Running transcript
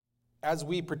as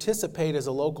we participate as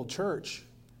a local church,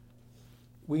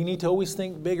 we need to always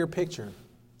think bigger picture,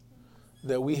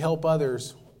 that we help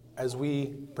others as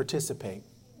we participate.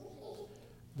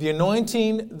 The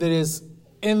anointing that is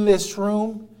in this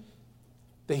room,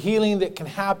 the healing that can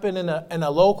happen in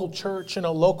a local church, in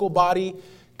a local body,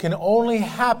 can only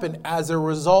happen as a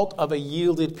result of a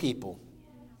yielded people.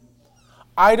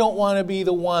 I don't want to be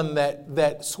the one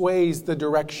that sways the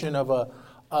direction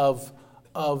of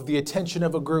the attention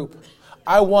of a group.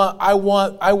 I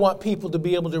want people to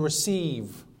be able to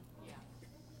receive.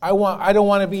 I don't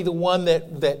want to be the one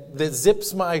that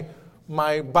zips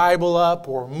my Bible up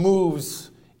or moves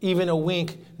even a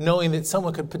wink, knowing that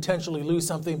someone could potentially lose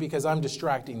something because I'm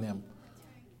distracting them.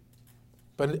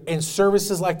 But in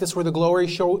services like this where the glory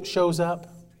shows up,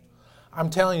 I'm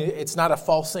telling you, it's not a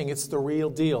false thing. It's the real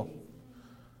deal.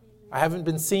 I haven't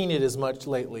been seeing it as much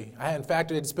lately. In fact,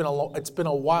 it's been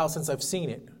a while since I've seen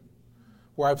it,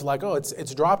 where I was like, oh,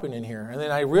 it's dropping in here. And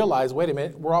then I realized, wait a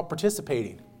minute, we're all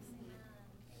participating.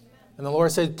 And the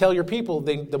Lord said, tell your people,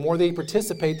 the more they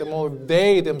participate, the more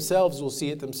they themselves will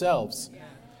see it themselves.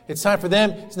 It's time for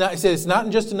them. He said it's not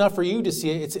just enough for you to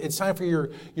see it. It's time for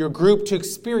your group to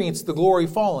experience the glory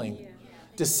falling,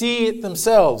 to see it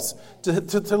themselves,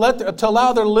 to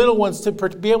allow their little ones to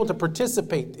be able to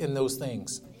participate in those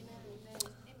things.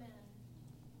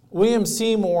 William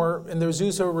Seymour in the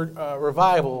Azusa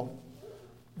revival,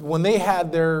 when they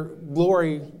had their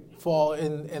glory fall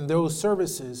in those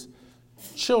services,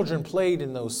 children played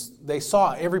in those. They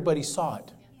saw it. Everybody saw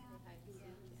it.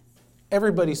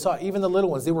 Everybody saw it. Even the little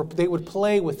ones. They would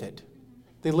play with it.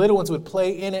 The little ones would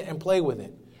play in it and play with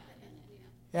it.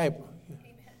 Yeah.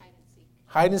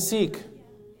 Hide and seek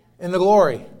in the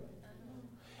glory.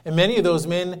 And many of those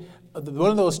men,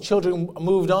 one of those children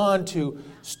moved on to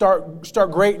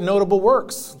start great notable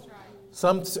works.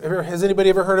 Has anybody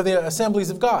ever heard of the Assemblies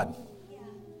of God?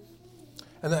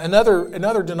 And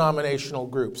another denominational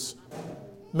groups.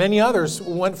 Many others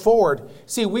went forward.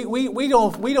 See, we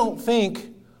don't think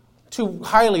too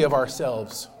highly of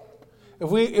ourselves. If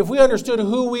we understood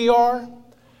who we are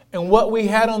and what we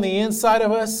had on the inside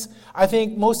of us, I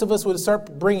think most of us would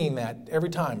start bringing that every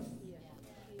time.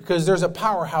 Because there's a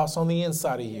powerhouse on the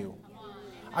inside of you.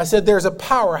 I said there's a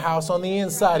powerhouse on the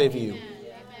inside of you.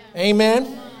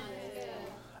 Amen?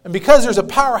 And because there's a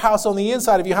powerhouse on the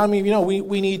inside of you, how many of you know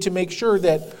we need to make sure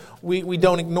that we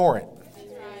don't ignore it?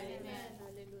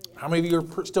 How many of you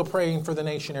are still praying for the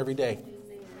nation every day?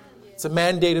 It's a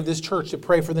mandate of this church to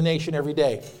pray for the nation every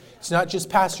day. It's not just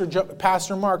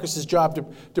Pastor Marcus's job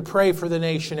to pray for the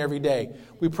nation every day.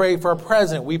 We pray for our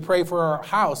president. We pray for our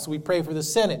House. We pray for the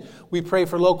Senate. We pray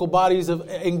for local bodies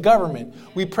in government.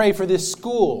 We pray for this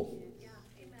school.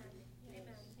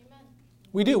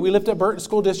 We do. We lift up Burton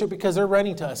School District because they're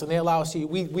renting to us and they allow us to.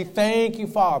 We thank you,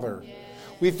 Father.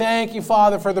 We thank you,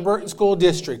 Father, for the Burton School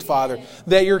District, Father,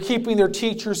 that you're keeping their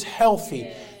teachers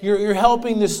healthy. You're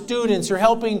helping the students. You're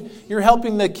helping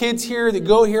the kids here that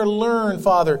go here learn,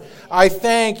 Father. I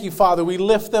thank you, Father. We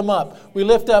lift them up. We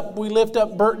lift up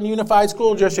Burton Unified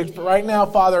School District right now,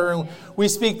 Father, and we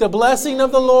speak the blessing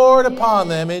of the Lord upon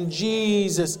them in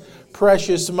Jesus'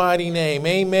 precious mighty name.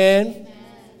 Amen.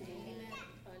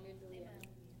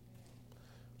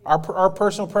 Our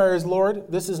personal prayer is,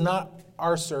 Lord, this is not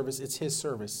our service, it's His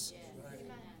service.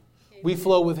 We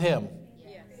flow with Him.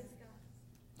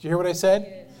 Did you hear what I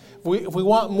said? If we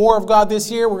want more of God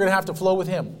this year, we're going to have to flow with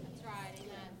Him.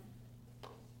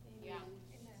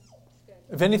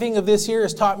 If anything of this year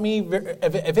has taught me,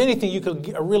 if anything you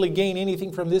could really gain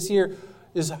anything from this year,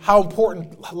 is how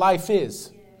important life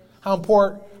is. How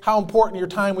important your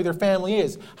time with your family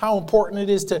is. How important it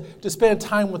is to spend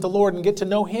time with the Lord and get to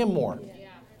know Him more.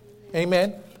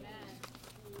 Amen.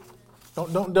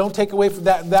 Don't take away from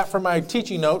that from my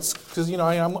teaching notes, because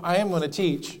I am going to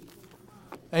teach.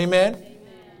 Amen.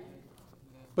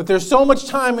 But there's so much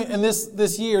time in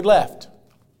this year left.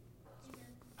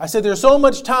 I said there's so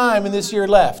much time in this year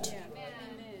left.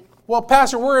 Well,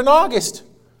 Pastor, we're in August.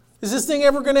 Is this thing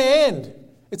ever going to end?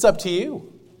 It's up to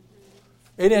you.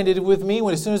 It ended with me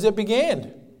as soon as it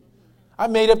began. I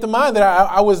made up the mind that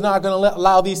I was not going to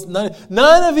allow these. None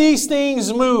of these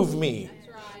things move me.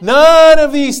 None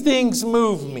of these things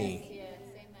move me.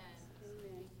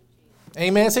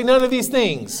 Amen. Say none of these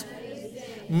things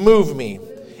move me.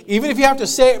 Even if you have to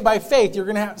say it by faith,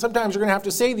 sometimes you're going to have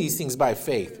to say these things by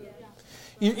faith.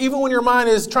 Even when your mind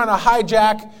is trying to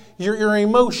hijack your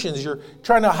emotions, you're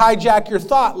trying to hijack your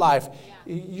thought life,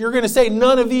 you're going to say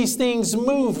none of these things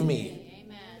move me.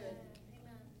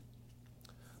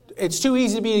 It's too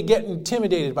easy to get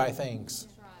intimidated by things.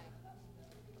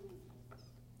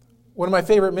 One of my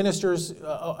favorite ministers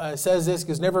says this,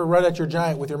 because never run at your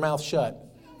giant with your mouth shut.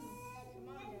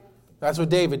 That's what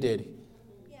David did.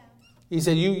 He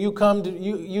said,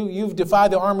 you've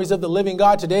defied the armies of the living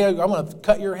God. Today I'm going to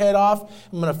cut your head off.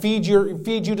 I'm going to feed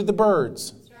you to the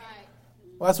birds. That's right.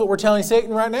 Well, that's what we're telling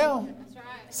Satan right now. That's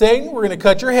right. Satan, we're going to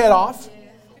cut your head off.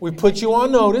 We put you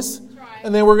on notice. Right.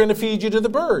 And then we're going to feed you to the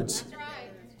birds. That's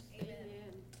right.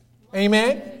 Amen?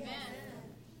 Amen?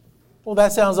 Well,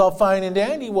 that sounds all fine and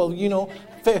dandy. Well,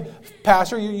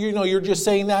 Pastor, you're just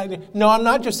saying that. No, I'm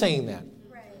not just saying that.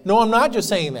 No, I'm not just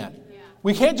saying that.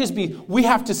 We can't just we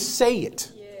have to say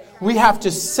it. We have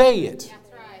to say it.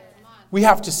 We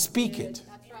have to speak it.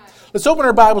 Let's open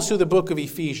our Bibles to the book of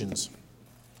Ephesians.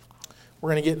 We're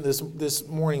going to get into this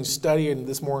morning's study and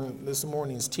this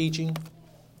morning's teaching.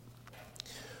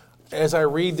 As I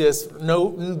read this,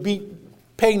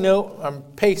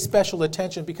 pay special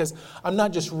attention, because I'm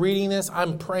not just reading this,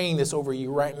 I'm praying this over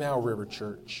you right now, River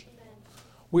Church.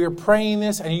 We are praying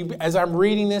this, and as I'm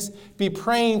reading this, be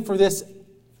praying for this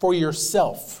for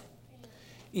yourself.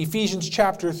 Ephesians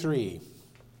chapter 3,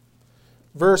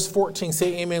 verse 14.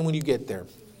 Say amen when you get there.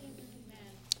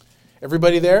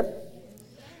 Everybody there?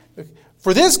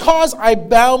 For this cause I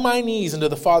bow my knees unto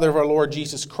the Father of our Lord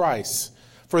Jesus Christ,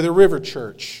 for the River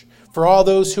Church, for all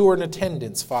those who are in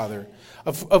attendance, Father,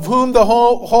 of whom the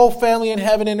whole family in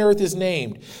heaven and earth is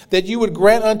named, that you would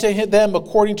grant unto them,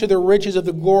 according to the riches of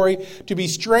the glory, to be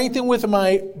strengthened with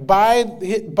might by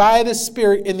the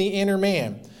Spirit in the inner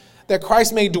man, that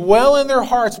Christ may dwell in their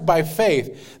hearts by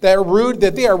faith,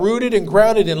 that they are rooted and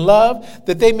grounded in love,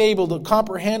 that they may be able to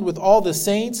comprehend with all the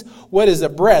saints what is the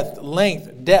breadth,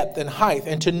 length, depth, and height,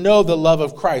 and to know the love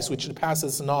of Christ, which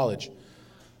surpasses knowledge,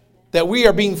 that we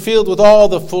are being filled with all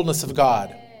the fullness of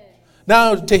God.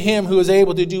 Now to him who is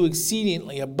able to do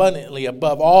exceedingly abundantly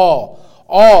above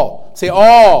all. Say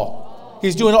all.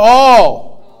 He's doing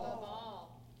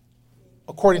all.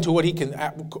 According to what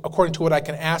I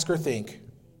can ask or think.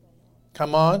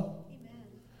 Come on.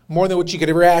 More than what you could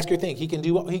ever ask or think.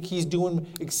 He's doing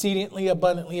exceedingly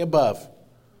abundantly above.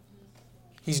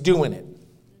 He's doing it.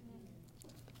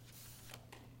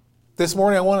 This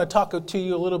morning I want to talk to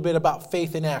you a little bit about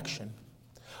faith in action.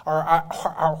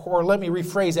 Or let me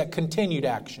rephrase that, continued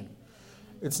action.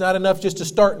 It's not enough just to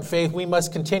start in faith. We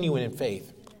must continue in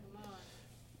faith.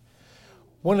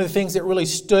 One of the things that really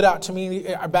stood out to me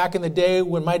back in the day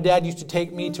when my dad used to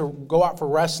take me to go out for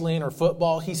wrestling or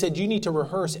football, he said, you need to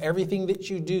rehearse everything that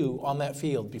you do on that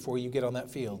field before you get on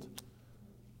that field.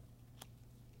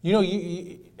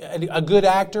 A good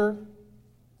actor,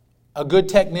 a good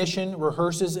technician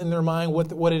rehearses in their mind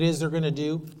what it is they're going to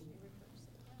do.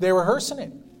 They're rehearsing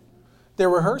it.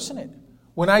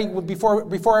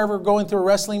 Before ever going through a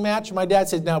wrestling match, my dad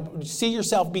said, now see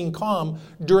yourself being calm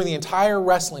during the entire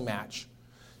wrestling match.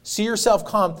 See yourself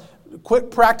calm. Quit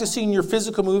practicing your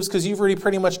physical moves, because you've already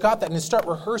pretty much got that, and start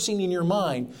rehearsing in your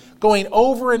mind, going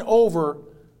over and over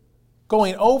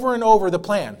the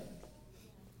plan.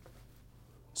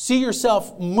 See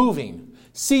yourself moving.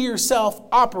 See yourself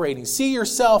operating. See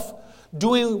yourself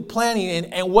doing planning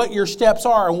and what your steps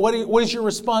are and what is your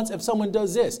response if someone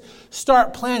does this.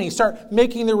 Start planning. Start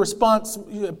making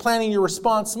planning your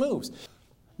response moves.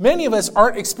 Many of us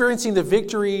aren't experiencing the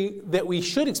victory that we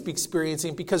should be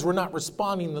experiencing because we're not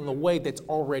responding in the way that's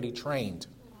already trained.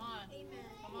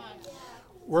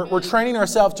 We're training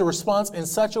ourselves to respond in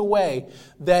such a way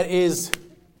that is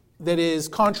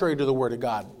contrary to the Word of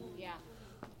God.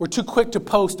 We're too quick to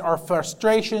post our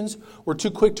frustrations. We're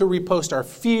too quick to repost our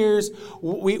fears.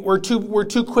 We're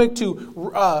too quick to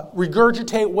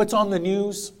regurgitate what's on the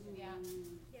news.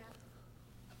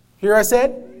 Hear I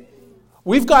said?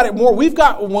 We've got it more.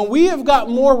 When we have got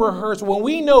more rehearsed, when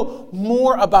we know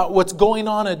more about what's going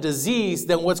on in a disease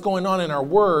than what's going on in our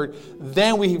word,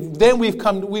 then we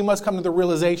must come to the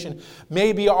realization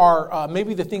maybe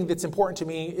the thing that's important to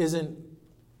me isn't.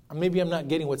 Maybe I'm not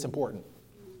getting what's important.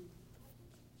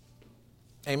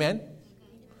 Amen.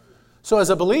 So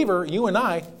as a believer, you and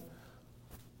I,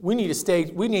 we need to stay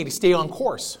on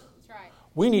course. That's right.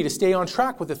 We need to stay on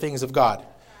track with the things of God,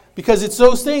 because it's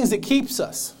those things that keeps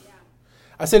us.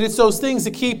 I said it's those things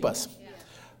that keep us. Yeah.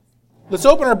 Let's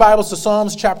open our Bibles to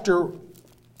Psalms chapter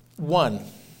 1.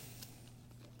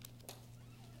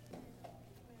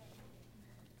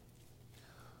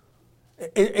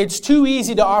 It's too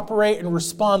easy to operate and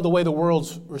respond the way the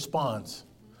world responds.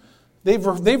 They've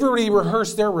already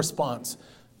rehearsed their response.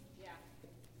 Yeah.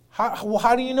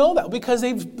 How do you know that? Because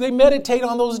they meditate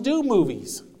on those doom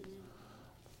movies.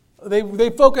 They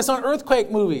focus on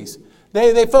earthquake movies.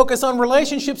 They focus on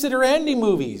relationships that are ending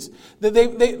movies.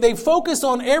 They focus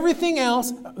on everything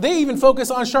else. They even focus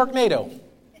on Sharknado.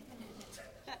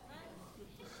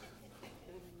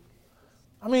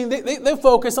 I mean, they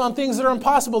focus on things that are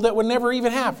impossible that would never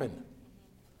even happen.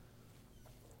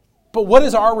 But what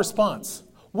is our response?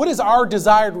 What is our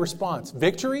desired response?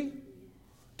 Victory?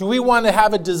 Do we want to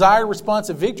have a desired response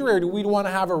of victory, or do we want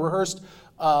to have a rehearsed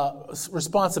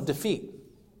response of defeat?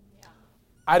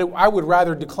 I would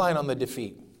rather decline on the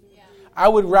defeat. I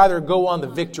would rather go on the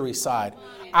victory side.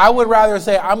 I would rather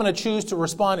say I'm going to choose to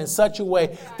respond in such a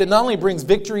way that not only brings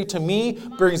victory to me,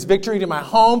 brings victory to my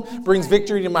home, brings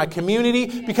victory to my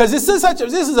community, because this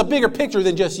is a bigger picture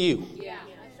than just you. Yeah,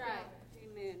 that's right.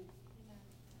 Amen.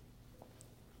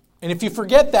 And if you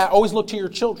forget that, always look to your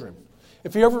children.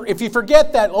 If you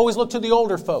forget that, always look to the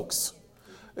older folks.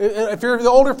 If you're the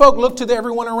older folk, look to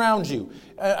everyone around you.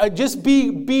 Just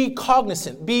be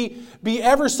cognizant. Be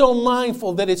ever so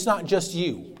mindful that it's not just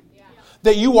you.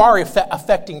 That you are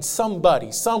affecting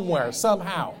somebody, somewhere,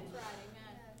 somehow.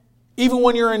 Even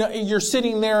when you're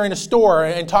sitting there in a store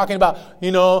and talking about,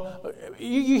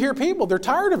 you hear people, they're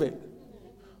tired of it.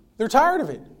 They're tired of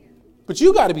it. But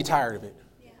you got to be tired of it.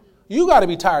 You got to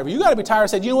be tired of it. You got to be tired of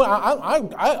saying, you know what,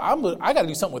 I got to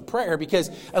do something with prayer,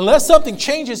 because unless something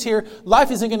changes here,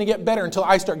 life isn't going to get better until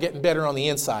I start getting better on the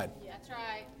inside. That's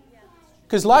right.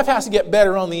 Because life has to get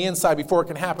better on the inside before it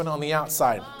can happen on the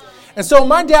outside. And so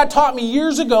my dad taught me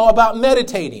years ago about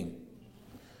meditating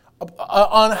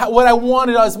on what I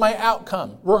wanted as my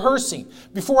outcome, rehearsing.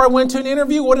 Before I went to an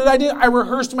interview, what did I do? I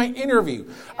rehearsed my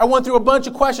interview. I went through a bunch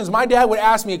of questions. My dad would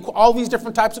ask me all these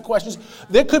different types of questions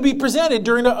that could be presented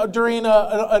during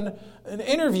an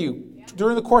interview,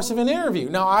 during the course of an interview.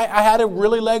 Now, I had a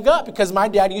really leg up because my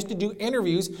dad used to do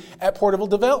interviews at Porterville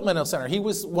Developmental Center. He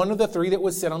was one of the three that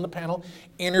would sit on the panel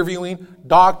interviewing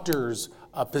doctors,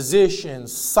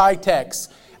 physicians, psych-techs.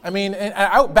 I mean,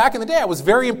 back in the day, I was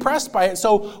very impressed by it.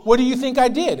 So what do you think I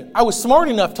did? I was smart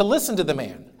enough to listen to the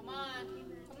man. Come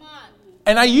on.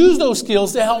 And I used those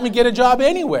skills to help me get a job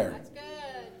anywhere. That's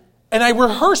good. And I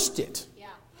rehearsed it. Yeah.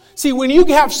 See, when you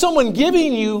have someone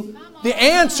giving you the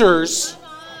answers,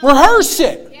 rehearse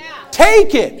it. Yeah.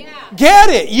 Take it. Yeah. Get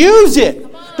it. Use it.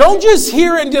 Don't just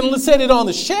hear it and then set it on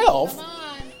the shelf. Come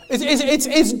on.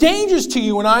 It's dangerous to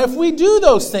you and I if we do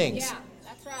those things. Yeah,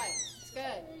 that's right. It's good.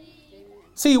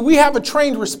 See, we have a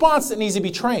trained response that needs to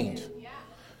be trained.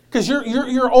 Because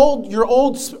your old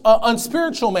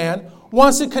unspiritual man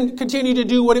wants to continue to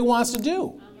do what he wants to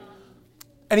do.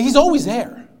 And he's always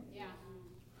there.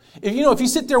 If you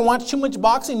sit there and watch too much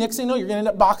boxing, next thing you know, you're going to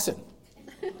end up boxing.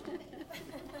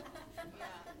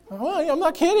 Well, I'm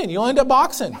not kidding. You'll end up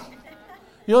boxing.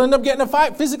 You'll end up getting a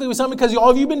fight physically with someone because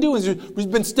all you've been doing is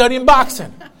you've been studying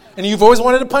boxing. And you've always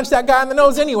wanted to punch that guy in the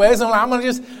nose anyways. And I'm going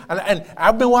to and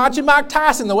I've been watching Mike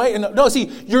Tyson the way. No,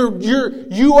 see,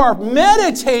 you are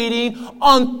meditating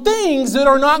on things that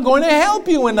are not going to help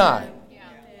you and I.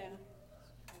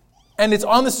 And it's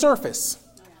on the surface.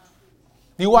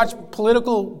 You watch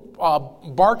political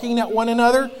barking at one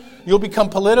another, you'll become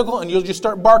political and you'll just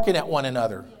start barking at one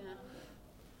another.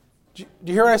 Do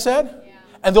you hear what I said? Yeah.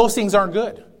 And those things aren't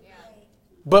good. Yeah.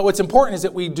 But what's important is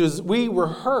that we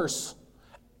rehearse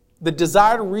the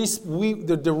desired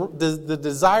the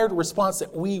desired response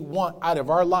that we want out of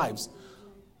our lives,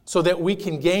 so that we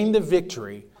can gain the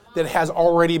victory that has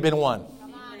already been won.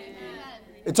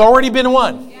 It's already been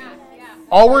won. Yeah.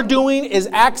 All we're doing is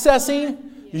accessing,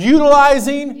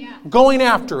 utilizing, going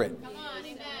after it.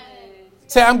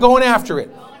 Say, I'm going after it.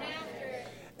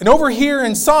 And over here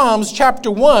in Psalms chapter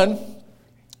 1,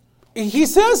 he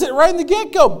says it right in the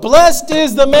get-go. Blessed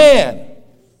is the man.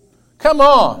 Come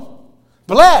on.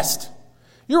 Blessed.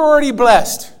 You're already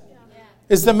blessed.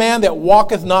 Is the man that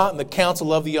walketh not in the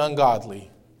counsel of the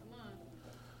ungodly,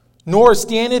 nor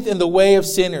standeth in the way of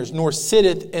sinners, nor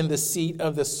sitteth in the seat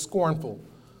of the scornful.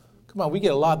 Come on, we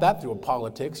get a lot of that through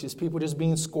politics. Just people just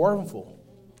being scornful,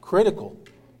 critical,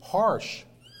 harsh.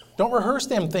 Don't rehearse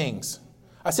them things.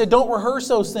 I said, don't rehearse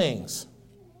those things.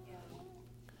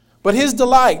 But his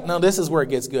delight, now this is where it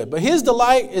gets good. But his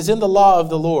delight is in the law of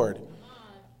the Lord.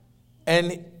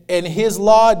 And his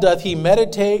law doth he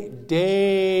meditate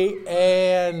day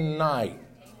and night.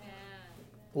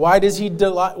 Why does he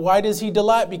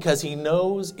delight? Because he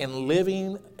knows in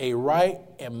living a right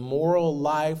and moral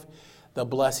life, the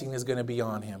blessing is going to be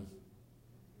on him.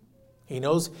 He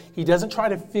knows, he doesn't try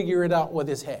to figure it out with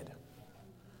his head.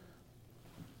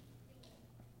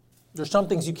 There's some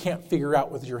things you can't figure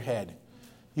out with your head.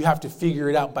 You have to figure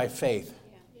it out by faith.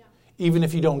 Even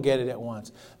if you don't get it at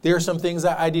once. There are some things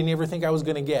that I didn't ever think I was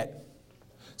going to get.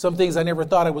 Some things I never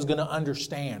thought I was going to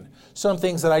understand. Some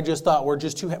things that I just thought were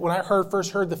just too... When I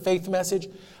first heard the faith message,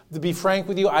 to be frank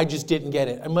with you, I just didn't get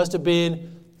it. I must have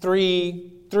been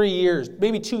 3 years,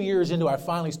 maybe 2 years into it, I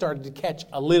finally started to catch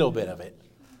a little bit of it.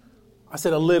 I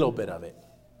said a little bit of it.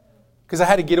 Because I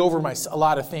had to get over a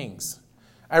lot of things.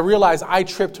 I realized I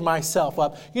tripped myself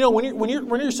up. You know, when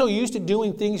you're so used to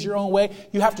doing things your own way,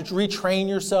 you have to retrain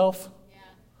yourself.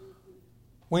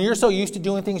 When you're so used to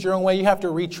doing things your own way, you have to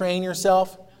retrain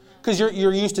yourself. Because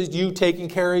you're used to you taking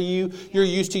care of you. You're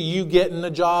used to you getting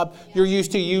the job. You're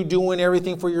used to you doing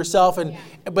everything for yourself.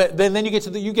 But then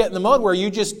you get in the mode where you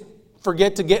just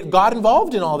forget to get God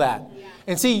involved in all that.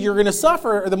 And see, you're going to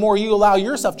suffer the more you allow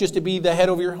yourself just to be the head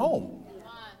of your home.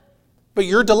 But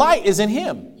your delight is in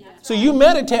Him. So you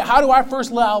meditate. How do I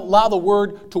first allow the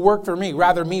Word to work for me?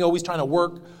 Rather me always trying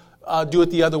to do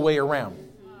it the other way around.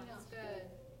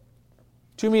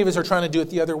 Too many of us are trying to do it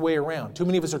the other way around. Too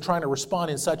many of us are trying to respond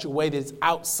in such a way that is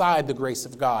outside the grace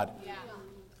of God. Do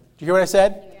you hear what I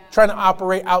said? Trying to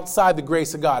operate outside the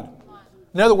grace of God.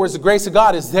 In other words, the grace of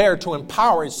God is there to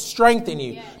empower and strengthen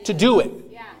you to do it.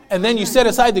 And then you set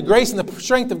aside the grace and the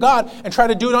strength of God and try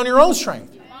to do it on your own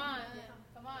strength.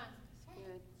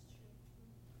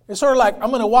 It's sort of like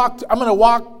I'm going to walk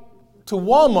to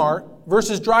Walmart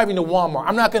versus driving to Walmart.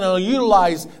 I'm not going to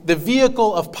utilize the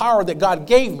vehicle of power that God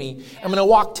gave me. I'm going to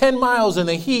walk 10 miles in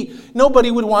the heat. Nobody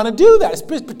would want to do that,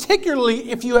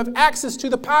 particularly if you have access to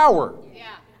the power.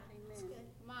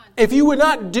 If you would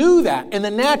not do that in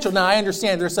the natural, now I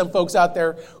understand there's some folks out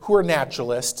there who are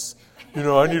naturalists. You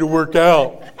know, I need to work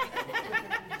out.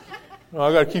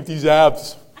 I got to keep these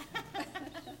abs.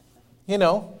 You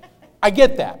know, I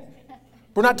get that.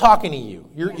 We're not talking to you.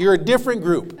 You're a different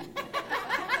group.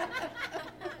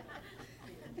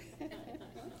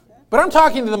 But I'm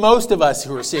talking to the most of us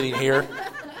who are sitting here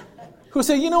who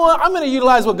say, you know what, I'm going to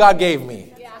utilize what God gave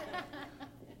me.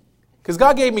 Because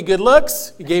God gave me good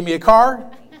looks. He gave me a car.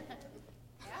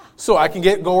 So I can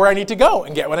go where I need to go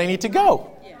and get what I need to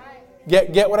go.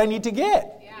 Get what I need to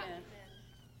get.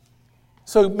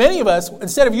 So many of us,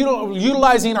 instead of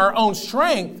utilizing our own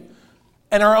strength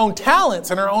and our own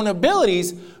talents and our own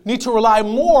abilities, need to rely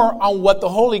more on what the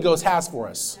Holy Ghost has for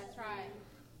us. That's right.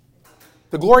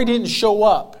 The glory didn't show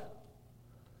up.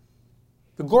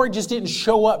 The glory just didn't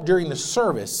show up during the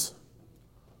service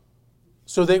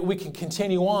so that we can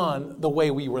continue on the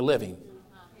way we were living.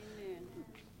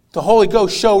 The Holy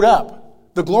Ghost showed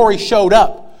up. The glory showed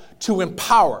up to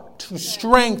empower, to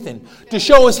strengthen, to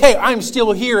show us, hey, I'm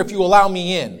still here if you allow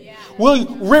me in.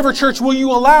 River Church, will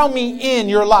you allow me in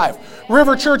your life?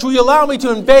 River Church, will you allow me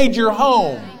to invade your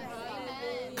home?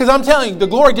 Because I'm telling you, the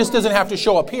glory just doesn't have to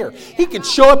show up here. He could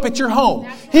show up at your home.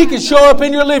 He could show up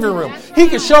in your living room. He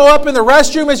could show up in the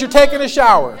restroom as you're taking a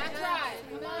shower.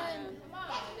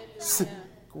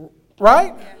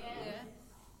 Right?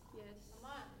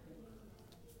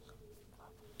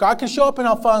 God can show up in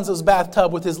Alfonso's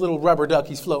bathtub with his little rubber duck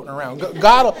he's floating around.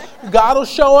 God will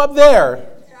show up there.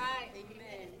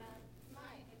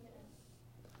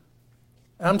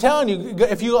 And I'm telling you,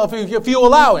 if you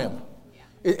allow Him,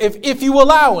 if you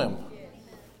allow Him,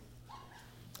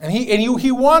 and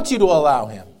He wants you to allow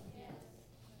Him.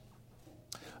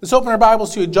 Let's open our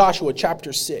Bibles to Joshua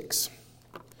chapter 6,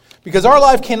 because our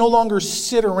life can no longer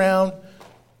sit around.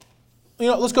 You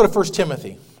know, let's go to 1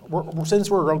 Timothy. Since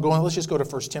we're going, let's just go to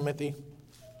 1 Timothy.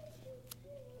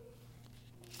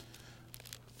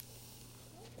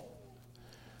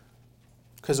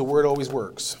 Because the word always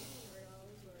works.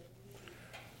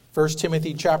 1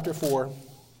 Timothy chapter 4,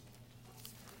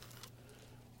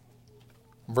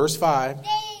 verse 5.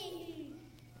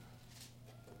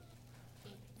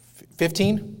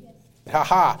 15.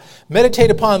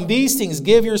 Meditate upon these things.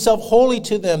 Give yourself wholly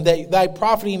to them, that thy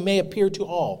profiting may appear to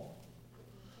all.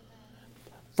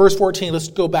 Verse 14, let's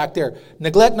go back there.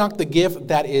 Neglect not the gift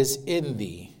that is in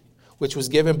thee, which was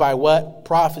given by what?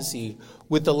 Prophecy,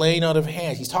 with the laying out of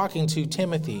hands. He's talking to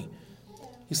Timothy.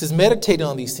 He says, meditate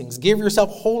on these things. Give yourself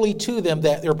wholly to them,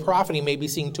 that their profiting may be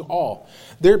seen to all.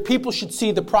 People should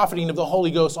see the profiting of the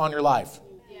Holy Ghost on your life.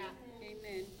 Yeah.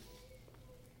 Amen.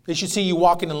 They should see you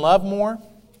walking in love more.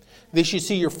 They should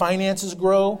see your finances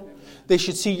grow. They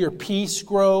should see your peace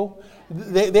grow.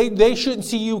 They shouldn't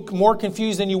see you more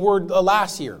confused than you were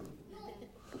last year.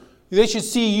 They should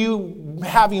see you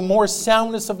having more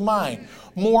soundness of mind,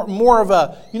 more of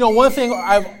a, one thing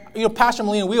Pastor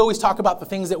Melina, we always talk about the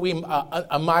things that we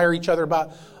admire each other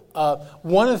about.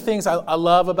 One of the things I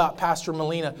love about Pastor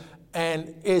Melina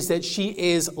is that she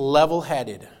is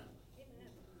level-headed.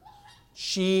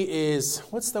 She is,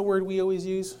 what's the word we always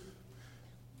use?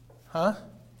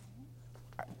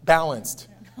 Balanced.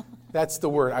 That's the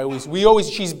word.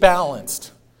 She's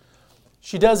balanced.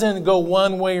 She doesn't go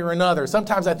one way or another.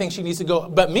 Sometimes I think she needs to go,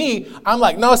 but me, I'm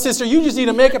like, no, sister, you just need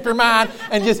to make up your mind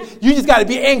and you just got to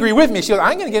be angry with me. She goes, I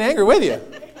ain't going to get angry with you.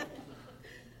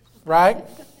 Right?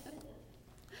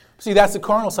 See, that's the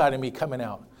carnal side of me coming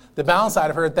out. The balanced side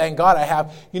of her, thank God I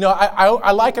have.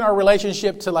 I liken our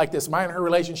relationship to like this, mine and her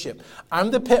relationship.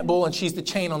 I'm the pit bull and she's the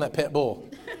chain on that pit bull.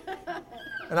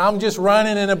 And I'm just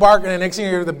running and barking, and next thing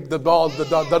you hear, the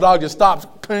dog just stops.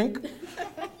 Clink.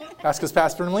 That's because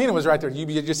Pastor Melina was right there.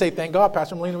 You just say, thank God,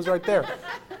 Pastor Melina was right there.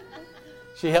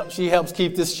 She helps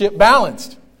keep this ship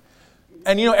balanced.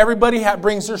 And, everybody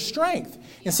brings their strength.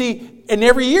 And see, and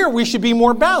every year we should be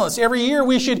more balanced. Every year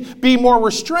we should be more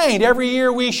restrained. Every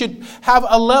year we should have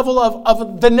a level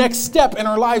of the next step in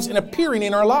our lives and appearing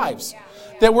in our lives.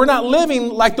 That we're not living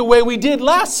like the way we did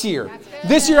last year.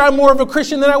 This year I'm more of a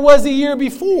Christian than I was the year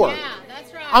before. Yeah,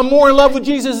 that's right. I'm more in love with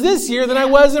Jesus this year than I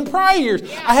was in prior years.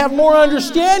 I have more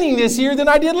understanding this year than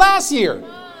I did last year.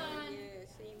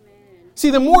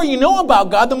 See, the more you know about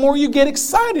God, the more you get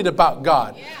excited about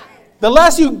God. The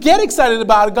less you get excited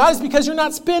about God is because you're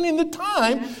not spending the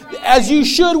time as you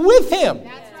should with Him. That's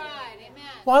right. Amen.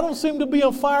 Well, I don't seem to be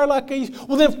on fire like I used to.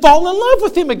 Well, then fall in love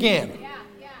with Him again.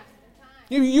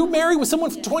 You married with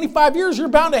someone for 25 years, you're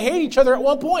bound to hate each other at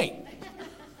one point.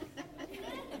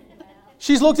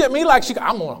 She's looked at me like,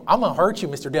 I'm gonna hurt you,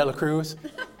 Mr. De La Cruz.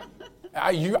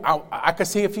 I could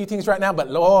see a few things right now, but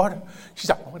Lord, she's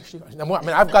like, what is she? I mean,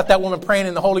 I've got that woman praying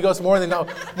in the Holy Ghost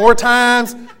more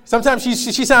times. Sometimes she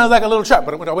sounds like a little truck,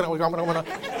 but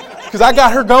because I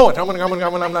got her going.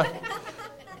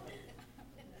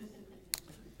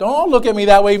 Don't look at me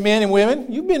that way, men and women.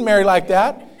 You've been married like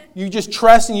that. You just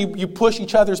trust and you push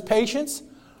each other's patience.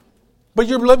 But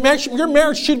your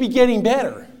marriage should be getting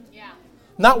better,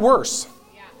 not worse.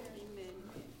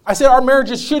 I said our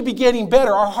marriages should be getting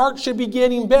better. Our hearts should be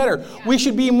getting better. We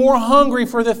should be more hungry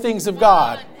for the things of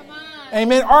God.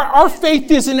 Amen. Our faith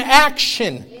is in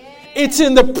action. It's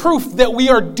in the proof that we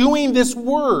are doing this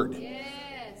word.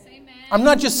 I'm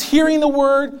not just hearing the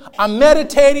word. I'm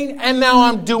meditating and now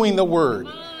I'm doing the word.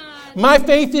 My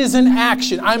faith is in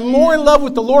action. I'm more in love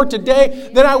with the Lord today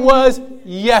than I was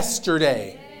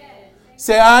yesterday.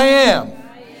 Say, I am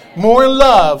more in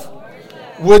love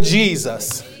with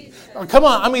Jesus. Come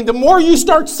on. I mean, the more you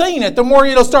start saying it, the more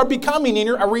it'll start becoming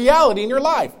a reality in your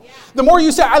life. The more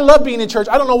you say, I love being in church.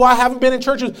 I don't know why I haven't been in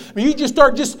churches. You just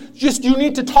start, you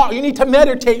need to talk. You need to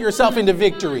meditate yourself into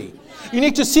victory. You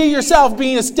need to see yourself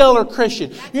being a stellar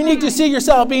Christian. You need to see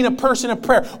yourself being a person of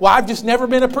prayer. Well, I've just never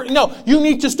been a person. No, you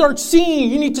need to start seeing.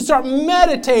 You need to start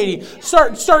meditating.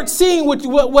 Start seeing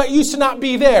what used to not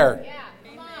be there.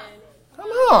 Come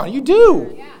on, you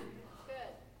do.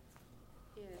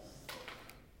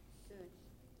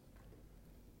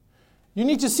 You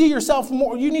need to see yourself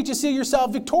more. You need to see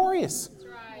yourself victorious. That's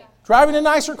right. Driving a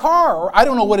nicer car, or I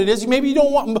don't know what it is. Maybe you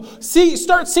don't want.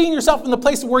 Start seeing yourself in the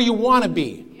place where you want to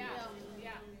be.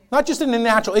 Yeah. Not just in the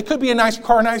natural. It could be a nice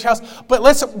car, a nice house, but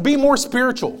let's be more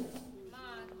spiritual.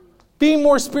 Be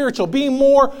more spiritual. Be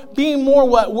more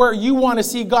where you want to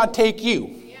see God take you.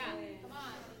 Yeah. Come on.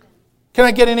 Can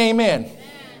I get an amen?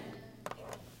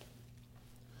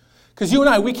 Because you and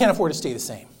I, we can't afford to stay the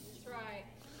same.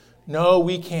 No,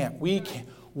 we can't.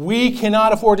 We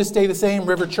cannot afford to stay the same,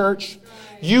 River Church.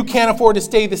 You can't afford to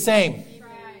stay the same.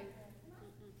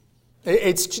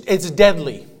 It's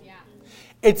deadly.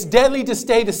 It's deadly to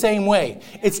stay the same way.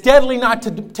 It's deadly not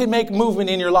to make movement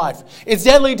in your life. It's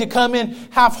deadly to come in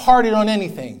half-hearted on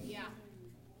anything.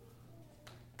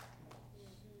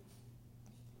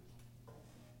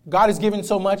 God has given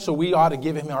so much, so we ought to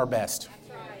give Him our best.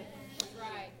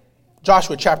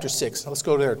 Joshua chapter 6. Let's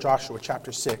go there. Joshua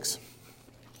chapter 6.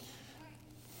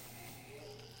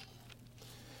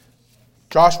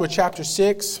 Joshua chapter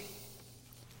 6.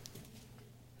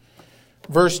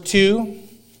 Verse 2.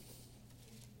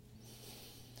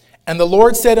 And the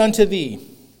Lord said unto thee.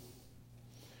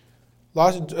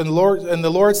 And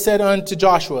the Lord said unto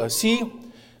Joshua, see,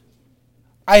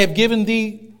 I have given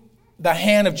thee the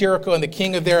hand of Jericho and the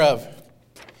king of thereof,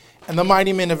 and the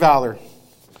mighty men of valor.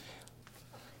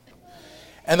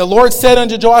 And the Lord said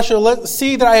unto Joshua,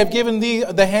 see that I have given thee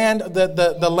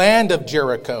the land of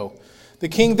Jericho, the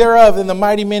king thereof, and the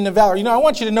mighty men of valor. I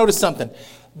want you to notice something.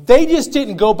 They just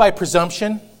didn't go by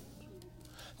presumption.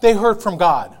 They heard from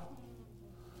God.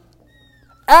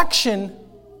 Action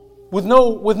with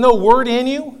no word in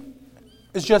you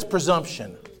is just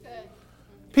presumption.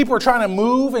 People are trying to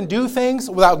move and do things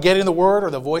without getting the word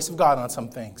or the voice of God on some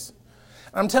things.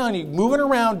 I'm telling you, moving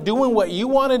around, doing what you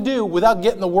want to do without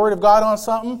getting the word of God on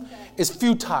something is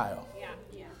futile.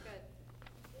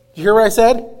 You hear what I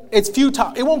said? It's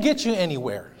futile. It won't get you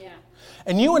anywhere.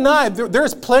 And you and I,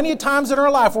 there's plenty of times in our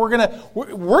life we're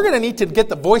gonna need to get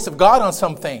the voice of God on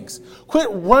some things. Quit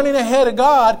running ahead of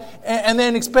God and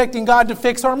then expecting God to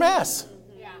fix our mess.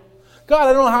 God,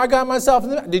 I don't know how I got myself in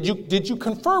the... Did you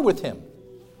confer with him?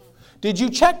 Did you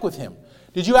check with him?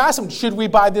 Did you ask him, should we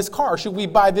buy this car? Should we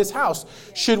buy this house?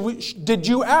 Did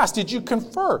you ask? Did you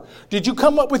confer? Did you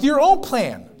come up with your own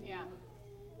plan? Yeah.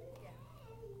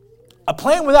 A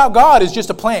plan without God is just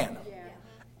a plan. Yeah.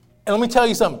 And let me tell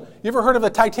you something. You ever heard of the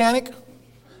Titanic?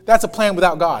 That's a plan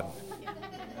without God.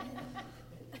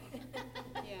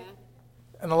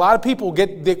 And a lot of people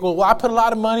they go, well, I put a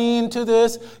lot of money into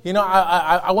this. You know,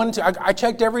 I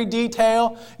checked every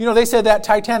detail. You know, they said that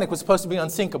Titanic was supposed to be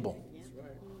unsinkable.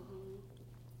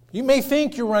 You may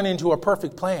think you run into a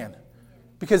perfect plan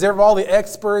because of all the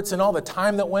experts and all the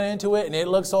time that went into it and it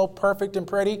looks all perfect and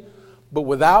pretty. But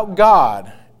without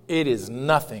God, it is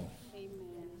nothing. Amen.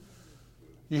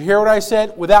 You hear what I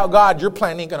said? Without God, your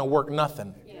plan ain't going to work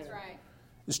nothing. That's right.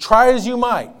 Just try as you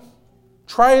might.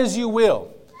 Try as you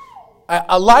will.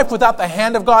 A life without the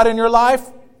hand of God in your life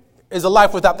is a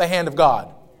life without the hand of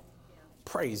God.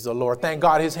 Praise the Lord. Thank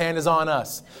God His hand is on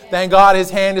us. Thank God His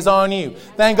hand is on you.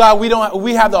 Thank God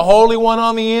we have the Holy One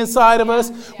on the inside of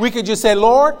us. We could just say,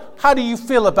 Lord, how do you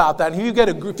feel about that? And if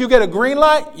you get a green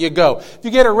light, you go. If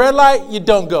you get a red light, you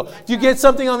don't go. If you get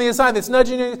something on the inside that's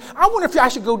nudging you, I wonder if I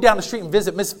should go down the street and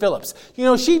visit Miss Phillips. You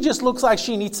know, she just looks like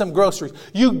she needs some groceries.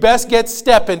 You best get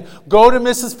stepping. Go to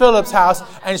Mrs. Phillips' house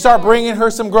and start bringing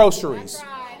her some groceries.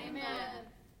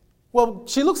 Well,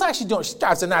 she looks like she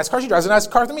drives a nice car. She drives a nicer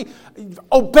car than me.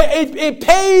 It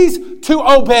pays to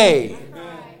obey.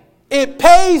 It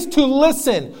pays to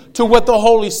listen to what the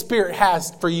Holy Spirit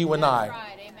has for you and I.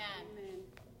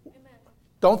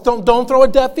 Don't throw a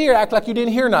deaf ear. Act like you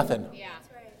didn't hear nothing. Yeah.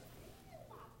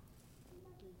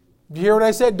 You hear what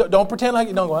I said? Don't pretend like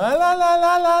you don't go la la la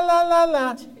la la la la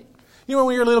la. You know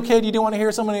when you're a little kid, you didn't want to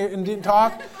hear someone and didn't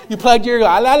talk. You plugged your ear, go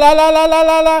la la la la la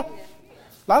la la.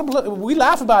 We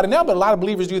laugh about it now, but a lot of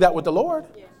believers do that with the Lord.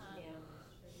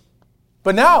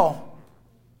 But now,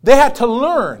 they had to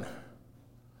learn.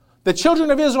 The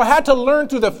children of Israel had to learn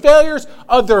through the failures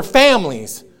of their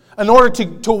families in order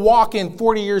to walk in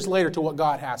 40 years later to what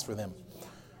God has for them.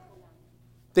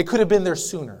 They could have been there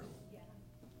sooner.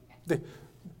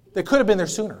 They could have been there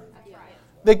sooner.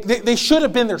 They should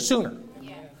have been there sooner.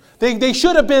 They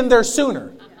should have been there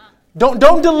sooner.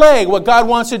 Don't delay what God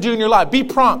wants to do in your life. Be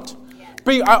prompt.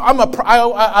 I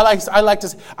like to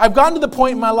say, I've gotten to the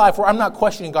point in my life where I'm not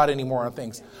questioning God anymore on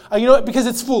things. You know what? Because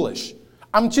it's foolish.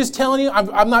 I'm just telling you,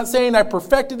 I'm not saying I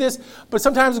perfected this, but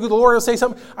sometimes the Lord will say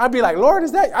something. I'd be like, Lord,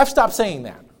 is that? I've stopped saying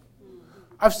that.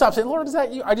 I've stopped saying, Lord, is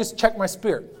that you? I just check my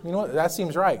spirit. You know what? That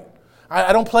seems right.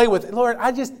 I don't play with it. Lord,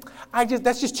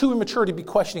 that's just too immature to be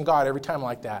questioning God every time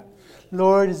like that.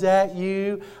 Lord, is that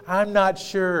you? I'm not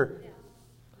sure.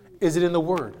 Is it in the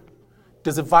Word?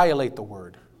 Does it violate the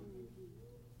Word?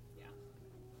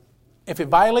 If it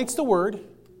violates the Word,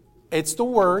 it's the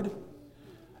Word,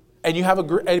 and you have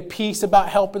a peace about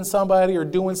helping somebody or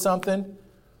doing something,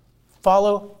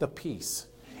 follow the peace.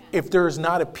 If there's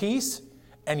not a peace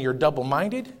and you're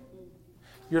double-minded,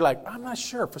 you're like, I'm not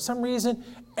sure. For some reason,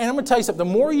 and I'm going to tell you something,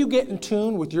 the more you get in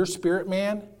tune with your spirit,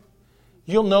 man,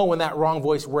 you'll know when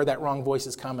where that wrong voice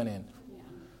is coming in.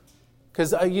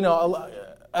 Because, I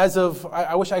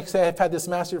wish I could say I've had this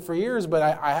mastered for years, but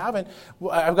I haven't.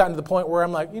 I've gotten to the point where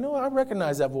I'm like, I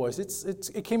recognize that voice.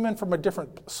 It came in from a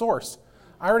different source.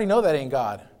 I already know that ain't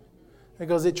God. It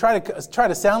goes, it try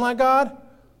to sound like God,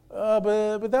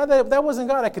 but that wasn't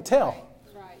God. I could tell,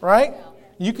 right?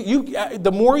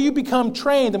 The more you become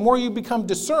trained, the more you become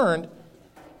discerned.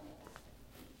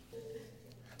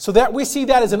 So that we see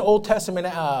that as an Old Testament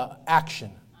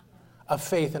action of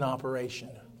faith in operation.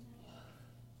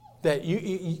 That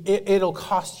it'll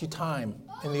cost you time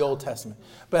in the Old Testament.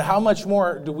 But how much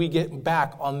more do we get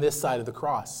back on this side of the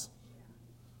cross?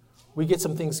 We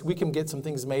can get some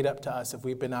things made up to us if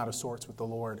we've been out of sorts with the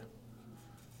Lord.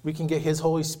 We can get His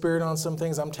Holy Spirit on some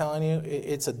things. I'm telling you,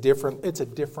 it's a different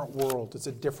world. It's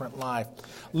a different life.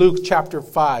 Luke chapter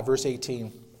 5, verse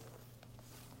 18.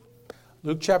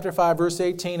 Luke chapter 5, verse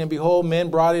 18. And behold, men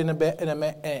brought in a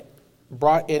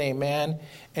man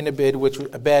in a bed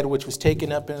which was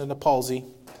taken up in a palsy,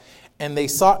 and they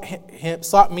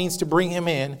sought means to bring him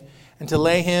in and to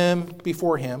lay him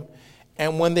before him.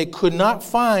 And when they could not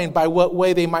find by what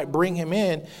way they might bring him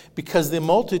in, because the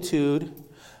multitude,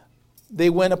 they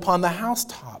went upon the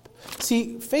housetop.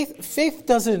 See, faith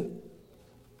doesn't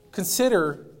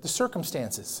consider the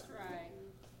circumstances. Right.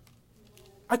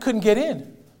 I couldn't get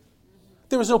in.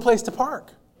 There was no place to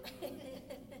park.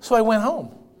 So I went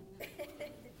home.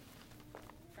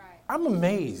 I'm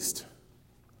amazed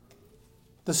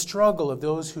the struggle of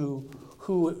those who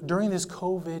during this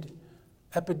COVID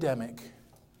epidemic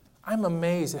I'm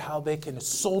amazed at how they can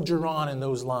soldier on in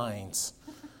those lines.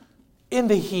 In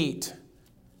the heat.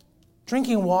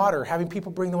 Drinking water, having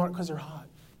people bring the water because they're hot.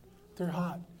 They're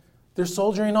hot. They're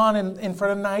soldiering on in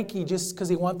front of Nike just because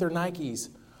they want their Nikes.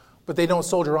 But they don't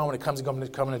soldier on when it comes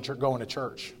to going to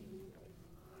church.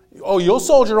 Oh, you'll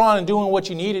soldier on and doing what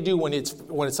you need to do when it's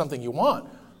something you want.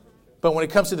 But when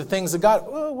it comes to the things of God,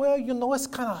 oh, well, you know, it's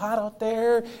kind of hot out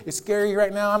there. It's scary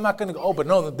right now. I'm not going to go. Oh, but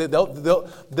no,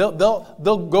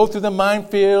 they'll go through the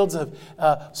minefields of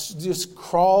just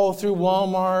crawl through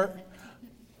Walmart,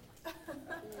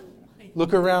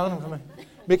 look around,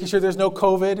 making sure there's no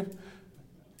COVID.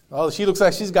 Oh, she looks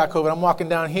like she's got COVID. I'm walking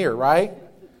down here, right?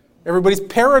 Everybody's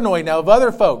paranoid now of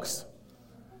other folks.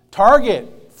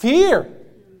 Target, fear.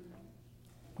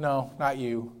 No, not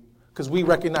you, because we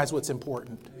recognize what's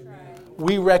important.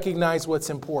 We recognize what's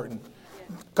important.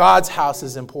 God's house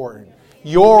is important.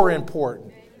 You're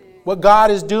important. What God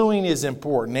is doing is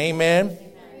important. Amen.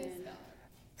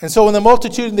 And so when the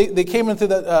multitude, they came in through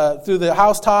the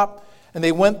housetop, and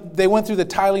they went through the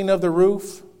tiling of the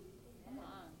roof.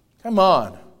 Come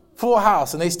on. Full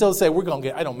house. And they still say, we're going to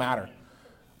get, it don't matter.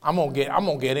 I'm going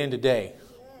to get in today.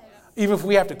 Even if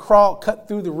we have to cut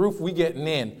through the roof, we getting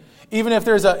in. Even if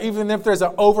there's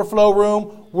an overflow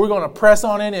room, we're going to press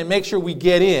on in and make sure we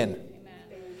get in.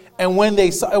 And when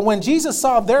Jesus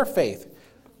saw their faith,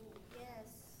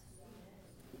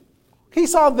 he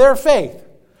saw their faith.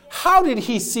 How did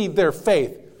he see their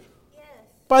faith?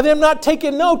 By them not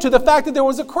taking note to the fact that there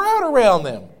was a crowd around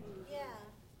them.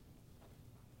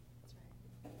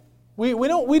 We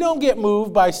don't get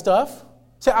moved by stuff.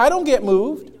 Say, I don't get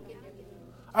moved.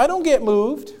 I don't get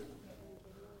moved.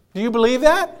 Do you believe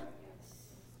that?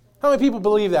 How many people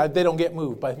believe that they don't get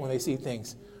moved when they see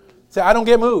things? Say, I don't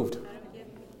get moved.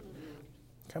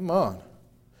 Come on.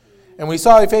 And we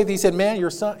saw the faith. He said, man, your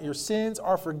sins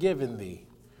are forgiven thee.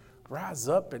 Rise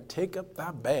up and take up thy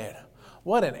bed.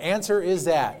 What an answer is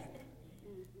that?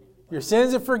 Your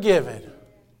sins are forgiven.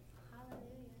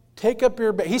 Take up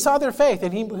your bed. He saw their faith,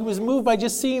 and he was moved by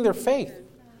just seeing their faith.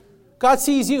 God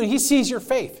sees you, and he sees your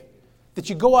faith. That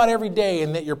you go out every day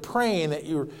and that you're praying, that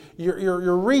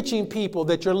you're reaching people,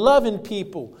 that you're loving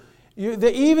people.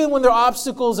 That even when the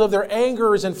obstacles of their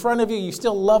anger is in front of you, you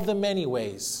still love them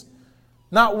anyways.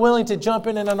 Not willing to jump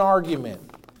in an argument.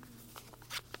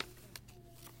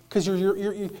 Because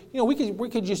we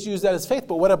could just use that as faith,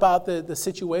 but what about the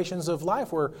situations of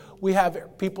life where we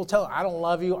have people tell, I don't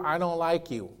love you, I don't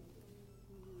like you.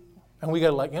 And we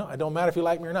got to it don't matter if you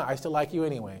like me or not, I still like you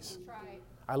anyways.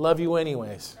 I love you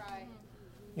anyways.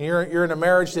 You're in a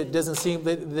marriage that doesn't seem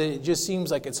that it just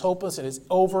seems like it's hopeless and it's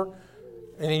over,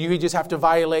 and you just have to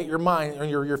violate your mind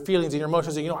and your feelings and your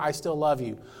emotions. And I still love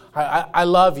you. I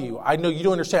love you. I know you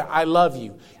don't understand. I love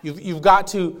you. You've got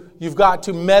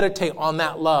to meditate on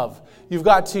that love. You've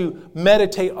got to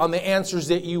meditate on the answers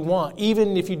that you want,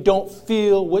 even if you don't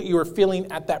feel what you are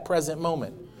feeling at that present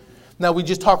moment. Now we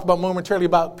just talked about momentarily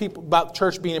about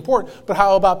church being important, but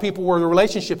how about people where the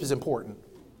relationship is important?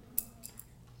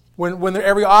 When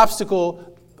every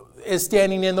obstacle is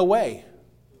standing in the way.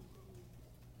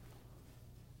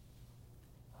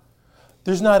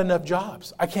 There's not enough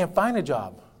jobs. I can't find a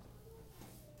job.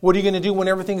 What are you going to do when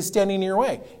everything is standing in your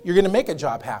way? You're going to make a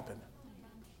job happen.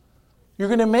 You're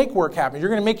going to make work happen. You're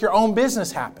going to make your own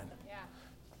business happen. Yeah.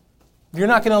 You're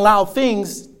not going to allow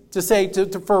things to say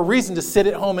for a reason to sit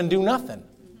at home and do nothing.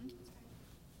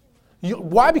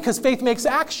 Why? Because faith makes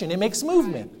action. It makes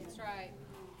movement.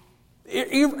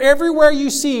 Everywhere you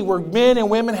see where men and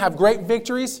women have great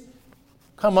victories,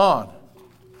 come on.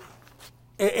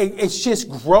 It just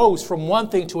grows from one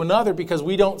thing to another because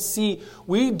we don't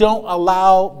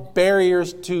allow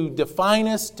barriers to define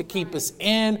us, to keep us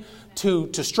in,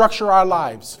 to structure our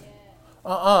lives.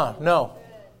 No.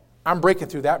 I'm breaking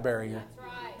through that barrier.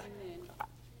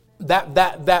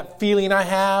 That feeling I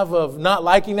have of not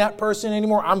liking that person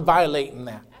anymore, I'm violating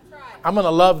that. I'm going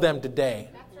to love them today.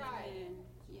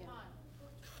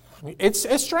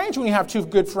 It's strange when you have two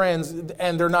good friends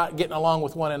and they're not getting along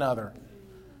with one another.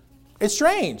 It's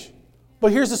strange.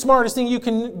 But here's the smartest thing you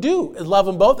can do is love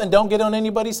them both and don't get on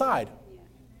anybody's side.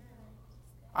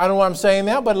 I don't know why I'm saying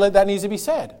that, but that needs to be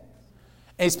said.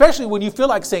 And especially when you feel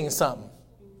like saying something.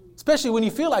 Especially when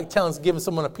you feel like giving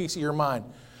someone a piece of your mind.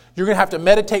 You're going to have to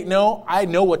meditate. No, I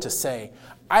know what to say.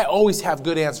 I always have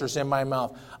good answers in my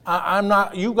mouth. I'm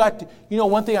not,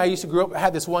 one thing I used to grow up, I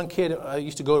had this one kid I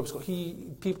used to go to school.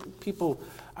 People,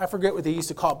 I forget what they used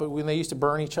to call it, but when they used to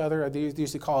burn each other, they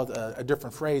used to call it a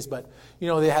different phrase, but,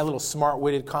 they had little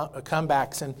smart-witted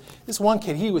comebacks. And this one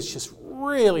kid, he was just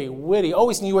really witty,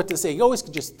 always knew what to say. He always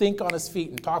could just think on his feet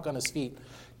and talk on his feet.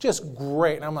 Just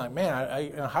great. And I'm like,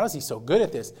 man, how is he so good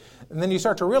at this? And then you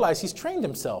start to realize he's trained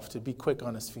himself to be quick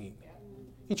on his feet.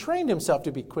 He trained himself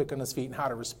to be quick on his feet and how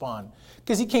to respond.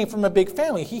 Because he came from a big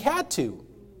family. He had to.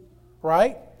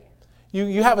 Right?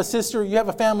 You have a sister, you have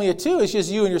a family of two. It's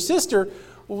just you and your sister.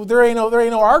 Well, there ain't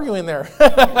no arguing there.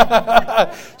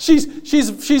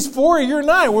 she's 4, you're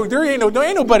 9. Well, there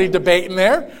ain't nobody debating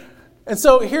there. And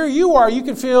so here you are. You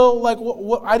can feel like,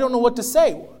 I don't know what to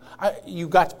say.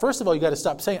 First of all, you got to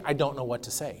stop saying, I don't know what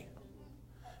to say.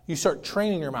 You start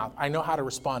training your mouth. I know how to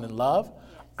respond in love.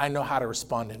 I know how to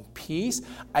respond in peace.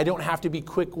 I don't have to be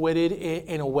quick-witted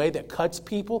in a way that cuts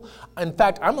people. In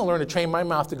fact, I'm going to learn to train my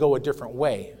mouth to go a different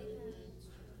way.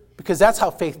 Because that's how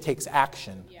faith takes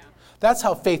action. That's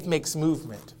how faith makes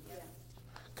movement.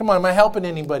 Come on, am I helping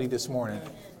anybody this morning?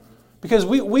 Because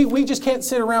we just can't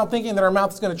sit around thinking that our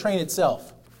mouth is going to train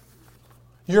itself.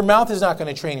 Your mouth is not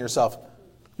going to train yourself.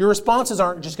 Your responses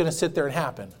aren't just going to sit there and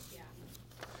happen.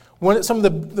 Some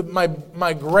of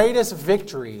my greatest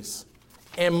victories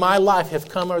in my life have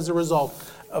come as a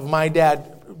result of my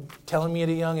dad telling me at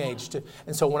a young age.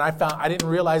 And so when I didn't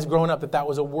realize growing up that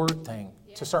was a word thing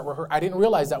to start rehearsing. I didn't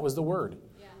realize that was the word.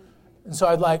 And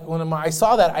so when I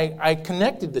saw that, I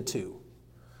connected the two.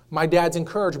 My dad's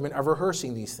encouragement of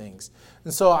rehearsing these things.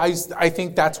 And so I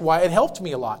think that's why it helped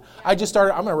me a lot. I just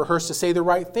started, I'm going to rehearse to say the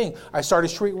right thing. I started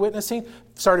street witnessing,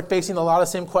 started facing a lot of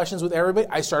the same questions with everybody.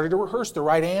 I started to rehearse the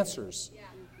right answers.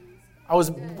 I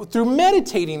was through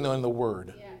meditating on the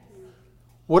word.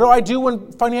 What do I do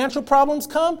when financial problems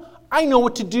come? I know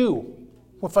what to do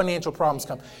when financial problems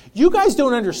come. You guys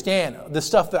don't understand the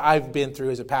stuff that I've been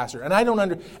through as a pastor. And I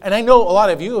know a lot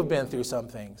of you have been through some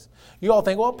things. You all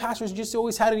think, well, pastors just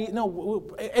always had it. No,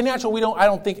 in actual, I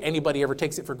don't think anybody ever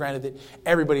takes it for granted that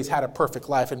everybody's had a perfect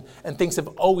life and things have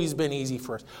always been easy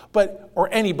for us. Or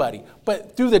anybody.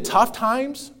 But through the tough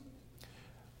times,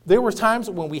 there were times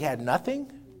when we had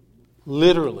nothing.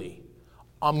 Literally,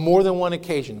 on more than one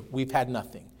occasion, we've had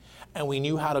nothing. And we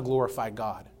knew how to glorify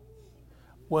God.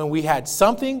 When we had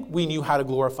something, we knew how to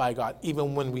glorify God,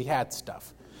 even when we had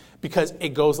stuff. Because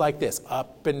it goes like this,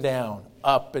 up and down,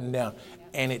 up and down.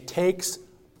 And it takes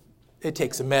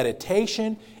a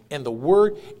meditation in the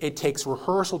Word. It takes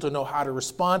rehearsal to know how to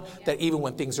respond, that even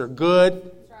when things are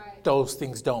good, those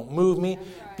things don't move me.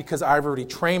 Because I've already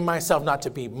trained myself not to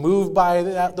be moved by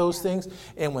those things.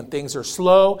 And when things are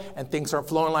slow and things aren't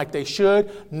flowing like they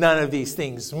should, none of these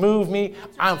things move me.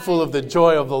 I'm full of the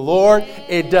joy of the Lord.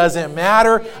 It doesn't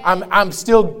matter.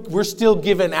 We're still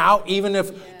giving out even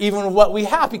what we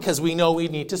have, because we know we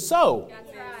need to sow.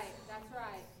 That's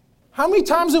right. How many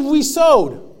times have we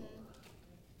sowed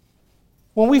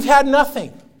when we've had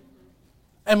nothing?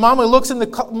 And Mama looks in the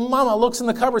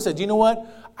cupboard and said, you know what?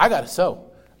 I got to sow.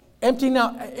 Emptying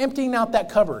out that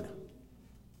cupboard.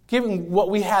 Giving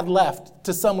what we had left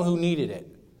to someone who needed it.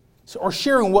 Or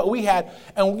sharing what we had.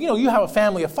 And you have a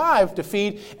family of 5 to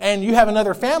feed, and you have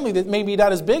another family that maybe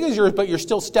not as big as yours, but you're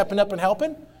still stepping up and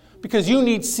helping. Because you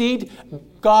need seed.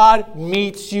 God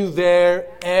meets you there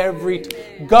every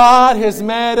time. God has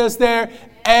met us there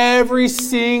every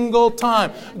single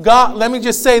time. God, let me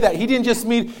just say that. He didn't just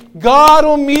meet. God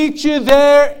will meet you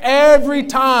there every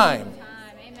time.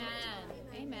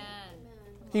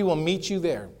 He will meet you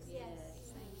there.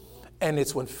 And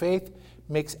it's when faith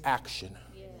makes action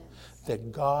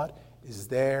that God is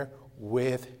there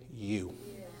with you.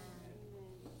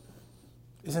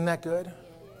 Isn't that good?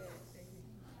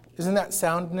 Isn't that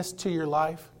soundness to your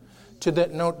life? To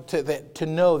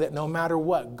know that no matter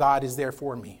what, God is there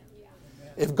for me.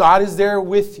 If God is there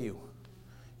with you,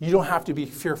 you don't have to be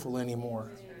fearful anymore.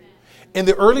 In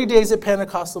the early days of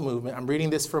Pentecostal movement, I'm reading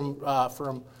this from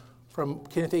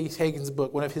Kenneth A. Hagin's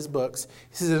book, one of his books.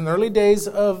 He says, in the early days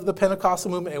of the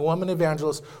Pentecostal movement, a woman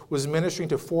evangelist was ministering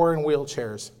to 4 in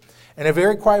wheelchairs. In a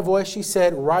very quiet voice, she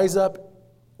said, rise up,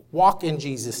 walk in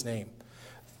Jesus' name.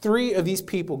 3 of these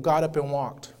people got up and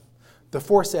walked. The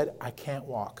 4 said, I can't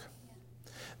walk.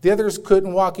 The others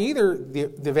couldn't walk either, the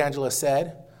evangelist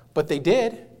said, but they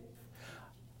did.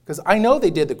 Because I know they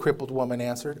did, the crippled woman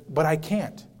answered, but I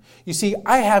can't. You see,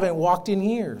 I haven't walked in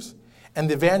years. And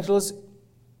the evangelist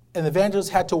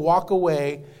had to walk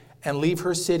away and leave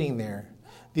her sitting there.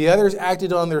 The others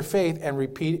acted on their faith and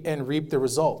reaped the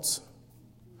results.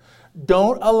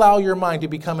 Don't allow your mind to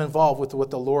become involved with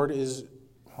what the Lord is.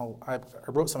 Oh, I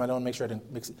wrote something. I don't want to make sure I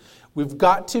didn't mix it. We've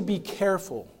got to be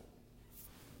careful.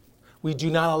 We do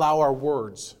not allow our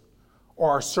words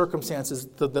or our circumstances,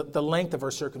 the length of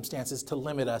our circumstances, to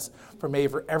limit us from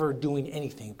ever doing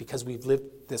anything, because we've lived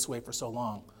this way for so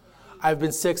long. I've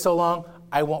been sick so long,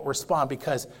 I won't respond,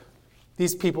 because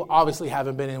these people obviously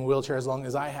haven't been in a wheelchair as long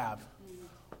as I have.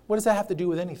 What does that have to do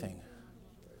with anything?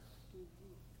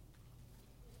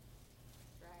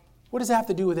 What does that have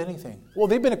to do with anything? Well,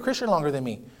 they've been a Christian longer than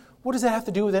me. What does that have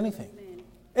to do with anything?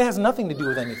 It has nothing to do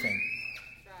with anything.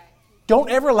 Don't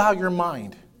ever allow your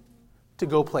mind to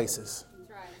go places.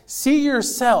 See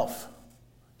yourself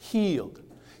healed.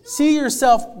 See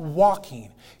yourself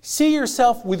walking. See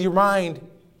yourself with your mind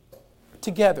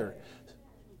together.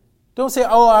 Don't say,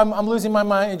 oh, I'm losing my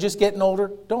mind and just getting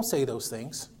older. Don't say those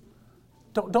things.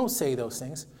 Don't say those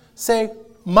things. Say,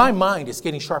 my mind is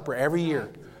getting sharper every year.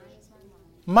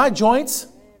 My joints,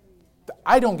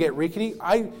 I don't get rickety.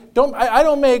 I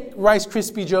don't make Rice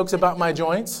Krispie jokes about my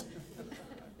joints.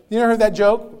 You ever heard that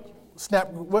joke?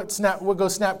 What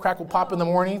goes snap, crackle, pop in the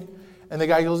morning? And the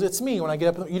guy goes, it's me when I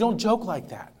get up. You don't joke like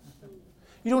that.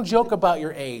 You don't joke about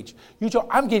your age. You joke,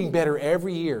 I'm getting better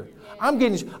every year. I'm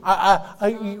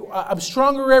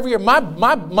stronger every year. My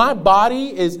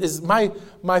body is my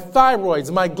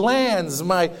thyroids, my glands,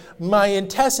 my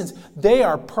intestines. They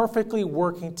are perfectly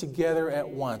working together at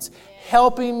once,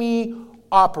 helping me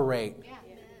operate.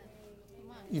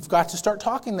 You've got to start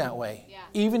talking that way,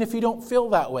 even if you don't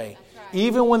feel that way,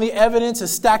 even when the evidence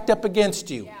is stacked up against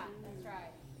you.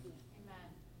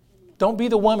 Don't be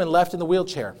the woman left in the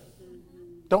wheelchair.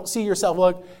 Don't see yourself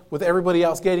look with everybody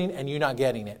else getting and you not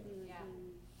getting it.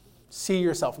 See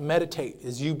yourself. Meditate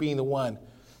as you being the one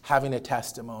having a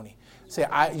testimony. Say,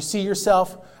 you see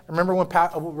yourself. Remember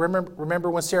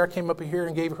when Sarah came up here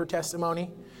and gave her testimony?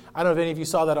 I don't know if any of you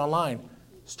saw that online.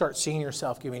 Start seeing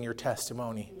yourself giving your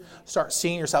testimony. Start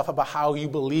seeing yourself about how you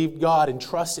believed God and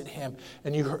trusted Him,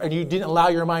 and you didn't allow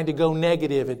your mind to go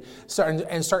negative,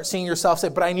 and start seeing yourself say,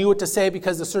 "But I knew what to say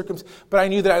because the circumstance. But I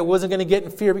knew that I wasn't going to get in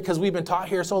fear because we've been taught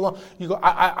here so long." You go,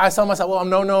 I saw myself. Well,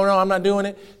 no, I'm not doing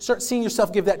it. Start seeing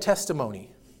yourself give that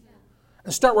testimony,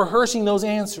 and start rehearsing those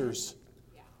answers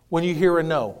when you hear a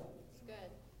no.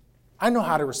 I know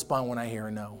how to respond when I hear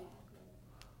a no.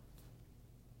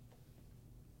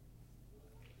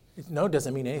 No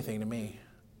doesn't mean anything to me.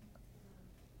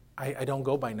 I don't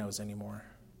go by no's anymore.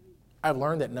 I've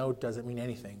learned that no doesn't mean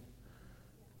anything.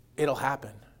 It'll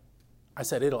happen. I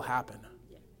said it'll happen.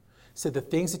 Said the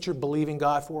things that you're believing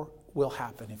God for will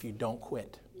happen if you don't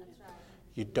quit.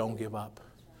 You don't give up.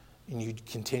 And you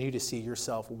continue to see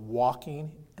yourself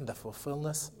walking in the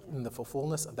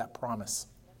fulfillment of that promise.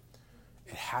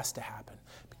 It has to happen.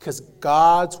 Because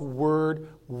God's word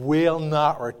will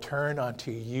not return unto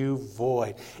you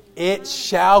void. It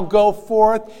shall go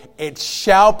forth. It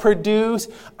shall produce.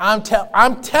 I'm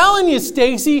telling you,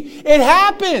 Stacy, it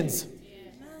happens.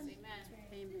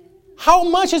 How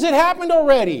much has it happened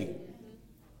already?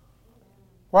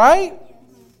 Right?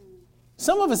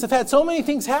 Some of us have had so many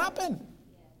things happen.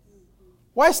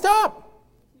 Why stop?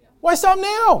 Why stop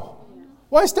now?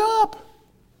 Why stop?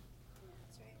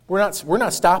 We're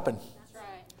not stopping.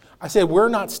 I said we're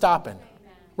not stopping.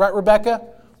 Right, Rebecca?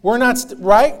 We're not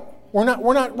right? We're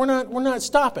not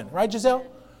stopping. Right, Giselle?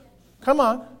 Come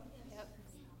on. Yep.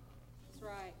 That's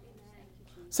right.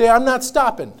 Say, I'm not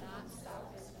stopping.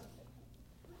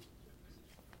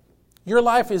 Your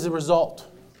life is a result.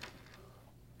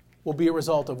 Will be a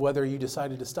result of whether you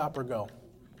decided to stop or go.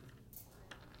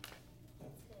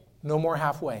 No more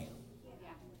halfway.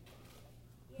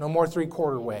 No more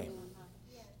three-quarter way.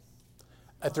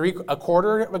 A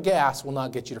quarter of a gas will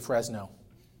not get you to Fresno.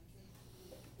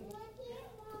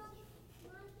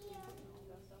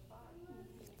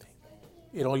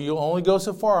 You'll only go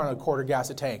so far on a quarter gas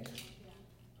a tank.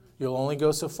 You'll only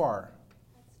go so far.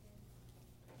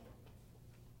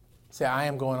 Say, I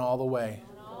am going all the way.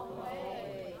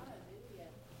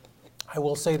 I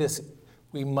will say this.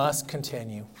 We must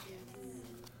continue.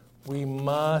 We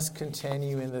must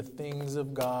continue in the things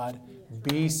of God.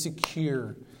 Be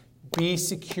secure. Be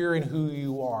secure in who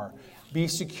you are. Be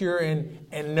secure in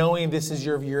knowing this is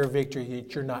your year of victory,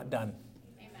 that you're not done.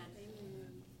 Amen.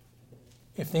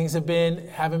 If things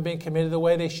haven't been committed the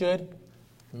way they should,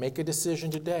 make a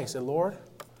decision today. Say, Lord,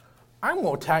 I'm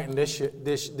going to tighten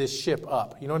this ship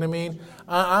up. You know what I mean?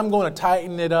 I'm going to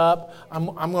tighten it up. I'm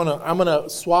going to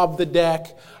swab the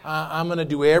deck. I'm going to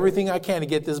do everything I can to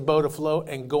get this boat afloat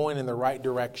and going in the right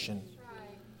direction.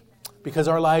 Because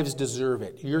our lives deserve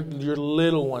it. Your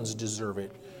little ones deserve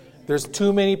it. There's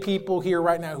too many people here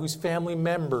right now whose family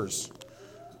members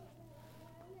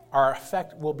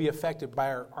will be affected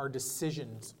by our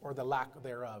decisions or the lack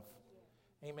thereof.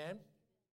 Amen.